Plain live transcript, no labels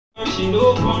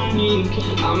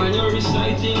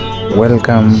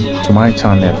Welcome to my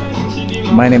channel.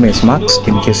 My name is Max.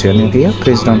 In case you're new here,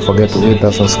 please don't forget to hit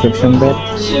the subscription bell.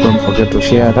 Don't forget to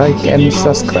share, like and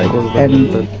subscribe.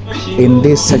 And in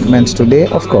this segment today,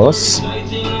 of course,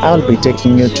 I'll be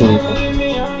taking you to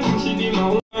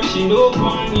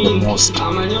the most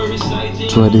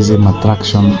tourism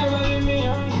attraction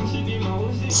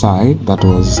site that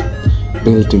was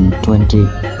built in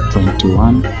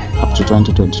 2021 up to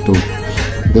 2022.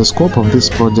 The scope of this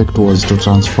project was to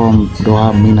transform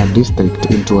Doha Mina District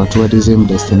into a tourism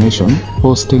destination,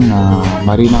 hosting a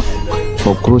marina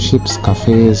for cruise ships,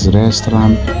 cafes,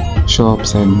 restaurants,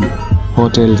 shops and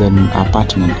hotels and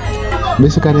apartments.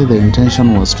 Basically, the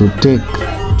intention was to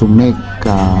make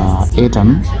it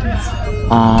an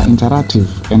interactive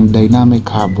and dynamic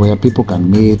hub where people can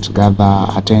meet, gather,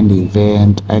 attend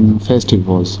events and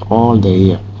festivals all the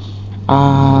year.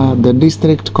 The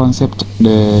district concept,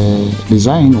 the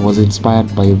design was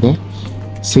inspired by the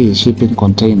sea shipping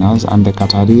containers and the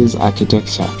Qatari's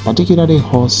architecture, particularly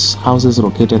houses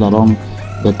located along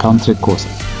the country coast.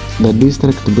 The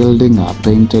district buildings are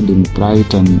painted in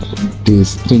bright and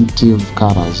distinctive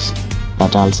colors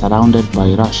that are surrounded by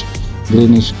lush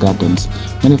greenish gardens.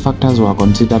 Many factors were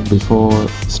considered before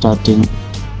starting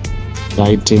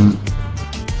writing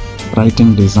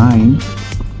design.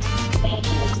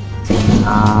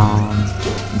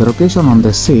 The location on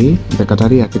the sea, the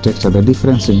Qatari architecture, the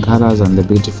difference in colors and the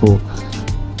beautiful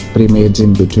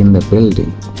pre-imaging between the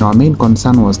building. Our main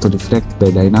concern was to reflect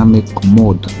the dynamic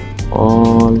mood,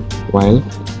 all while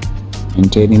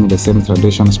maintaining the same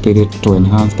traditional spirit to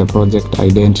enhance the project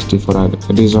identity for a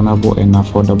reasonable and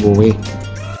affordable way.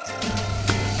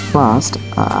 First,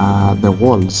 the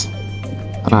walls,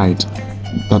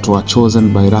 that were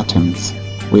chosen by Ratens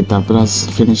with a brass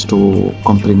finish to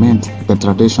complement the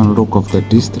traditional look of the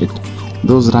district.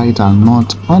 Those are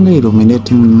not only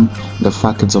illuminating the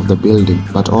facades of the building,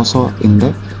 but also in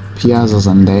the piazzas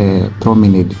and the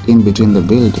promenade in between the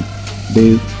building.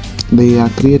 They are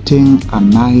creating a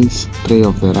nice play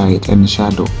of the light and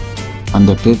shadow on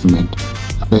the pavement.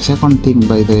 The second thing,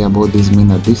 by the way, about this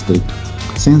Mina district,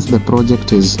 since the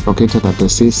project is located at the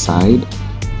seaside,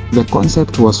 the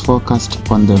concept was focused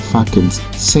on the facades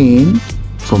seen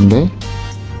from the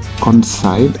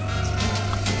countryside,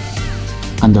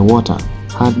 and the water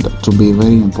had to be a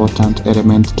very important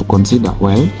element to consider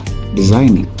while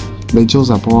designing. They chose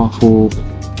a powerful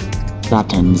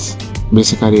curtains,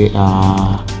 basically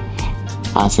a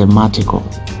thematical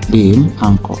beam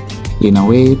anchor, in a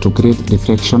way to create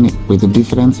reflection with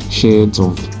different shades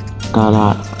of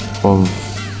color of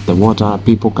the water,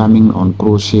 people coming on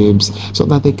cruise ships, so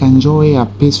that they can enjoy a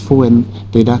peaceful and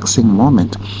relaxing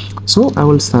moment. So I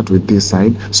will start with this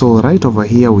side. So right over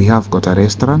here we have got a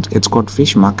restaurant. It's called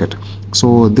Fish Market.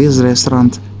 So this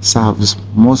restaurant serves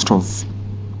most of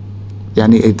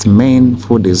its main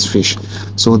food is fish.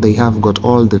 So they have got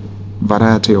all the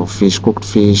variety of fish, cooked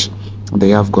fish. They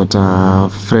have got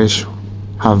fresh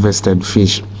harvested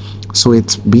fish. So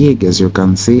it's big, as you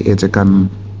can see. It can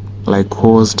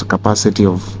host capacity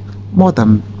of more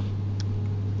than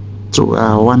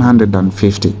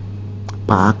 150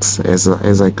 parks,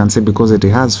 as I can see, because it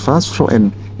has first floor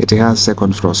and it has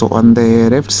second floor. So on the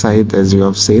left side, as you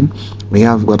have seen, we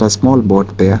have got a small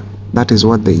boat there. That is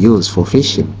what they use for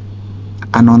fishing.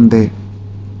 And on the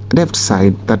left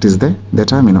side, that is the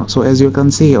terminal. So as you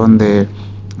can see on the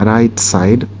right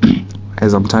side,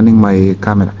 as I'm turning my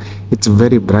camera, it's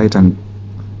very bright, and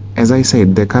as I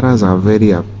said, the colors are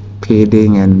very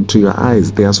appealing, and to your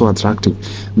eyes they are so attractive.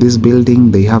 This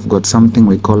building, they have got something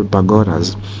we call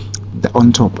pagodas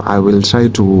on top. I will try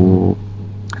to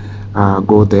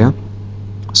go there,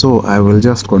 so I will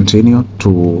just continue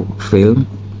to film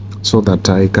so that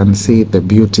I can see the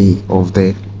beauty of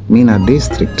the Mina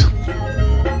district.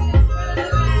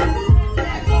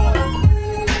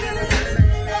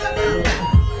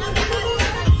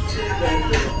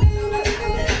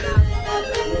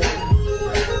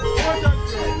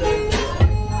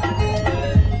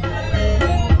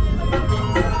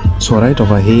 So right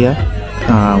over here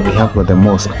we have got the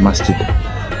mosque, masjid.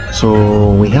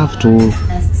 So we have two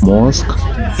mosques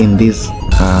in this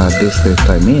district,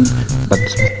 but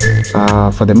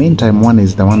for the meantime, one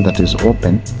is the one that is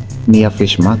open near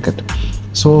Fish Market.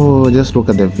 So just look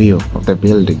at the view of the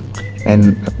building.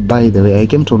 And by the way, I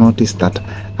came to notice that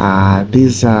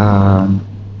this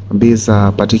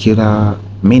particular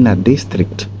Mina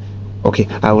district, okay,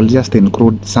 I will just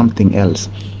include something else.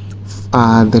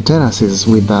 The terraces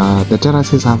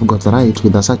have got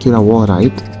with a circular wall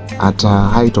at a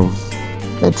height of,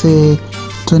 let's say,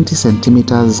 20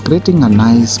 centimeters, creating a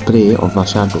nice spray of a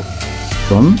shadow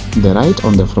from the right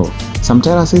on the floor. Some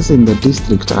terraces in the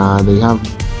district, they have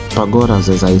pagodas,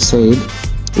 as I said,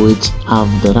 which have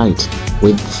the right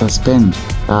with suspend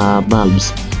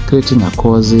bulbs, creating a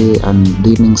cozy and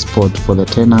dimming spot for the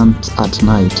tenants at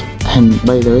night. And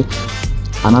by the way,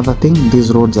 another thing,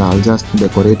 these roads are just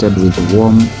decorated with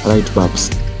warm light bulbs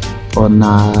on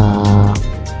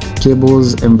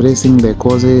cables, embracing the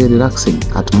cozy, relaxing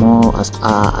atmosphere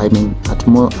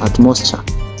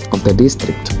of the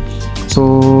district.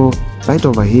 So right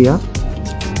over here,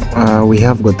 we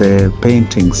have got the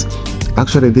paintings.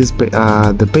 Actually,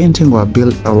 the painting were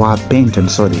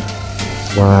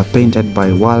painted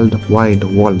by worldwide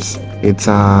walls. It's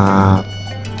how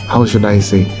should I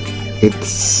say?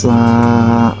 It's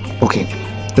okay.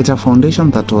 It's a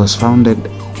foundation that was founded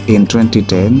in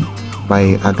 2010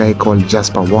 by a guy called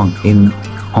Jasper Wong in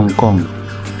Hong Kong,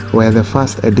 where the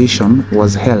first edition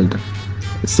was held.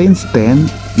 Since then,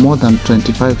 more than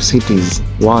 25 cities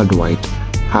worldwide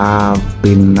have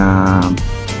been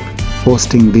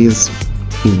hosting this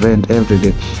event every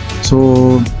day.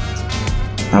 So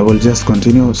I will just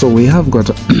continue. So we have got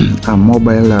a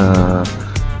mobile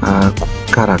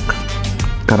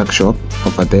karak shop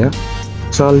over there.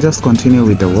 So I'll just continue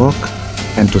with the walk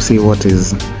and to see what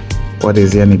is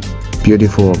yani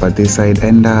beautiful over this side.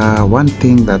 And one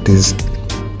thing that is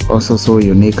also so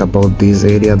unique about this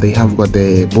area, they have got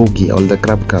the boogie or the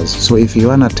crab cars. So if you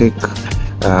wanna take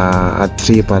a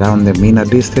trip around the Mina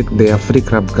district, they are free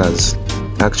crab cars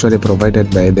actually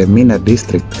provided by the Mina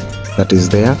district that is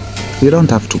there. You don't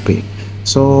have to pay.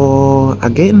 So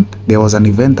again, there was an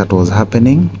event that was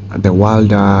happening, the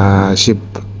world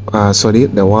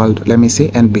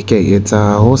NBK. It's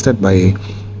hosted by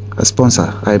a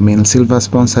sponsor. Silver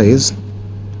sponsor is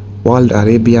World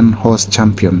Arabian Horse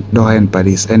Champion Doha and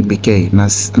Paris, NBK.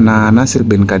 Nasir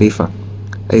bin Khalifa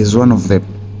is one of the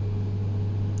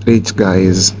rich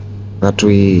guys that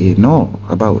we know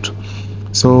about.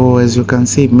 So as you can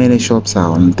see, many shops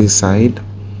are on this side.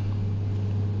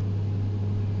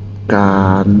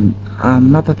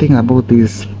 Another thing about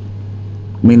this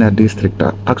Mina district,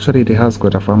 actually it has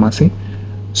got a pharmacy.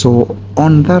 So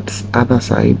on that other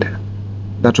side,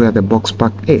 that's where the box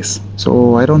park is.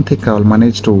 So I don't think I'll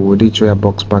manage to reach where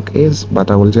box park is, but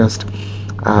I will just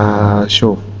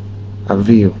show a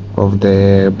view of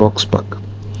the box park.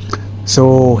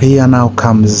 So here now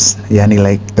comes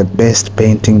like the best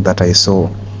painting that I saw.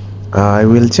 I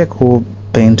will check who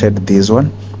painted this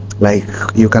one. Like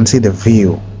you can see the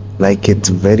view, like it's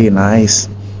very nice.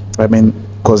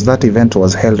 Because that event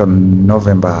was held on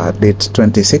November date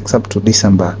 26 up to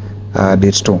December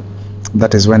date 2.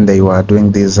 That is when they were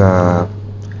doing this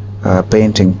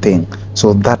painting thing.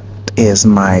 So that is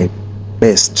my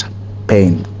best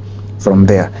paint from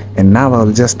there. And now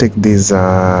I'll just take this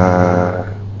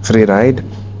free ride.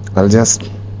 I'll just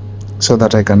so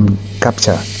that I can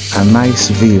capture a nice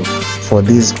view for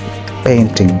this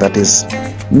painting that is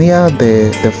near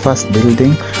the first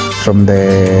building from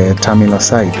the terminal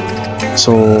side.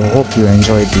 So hope you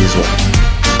enjoyed this one.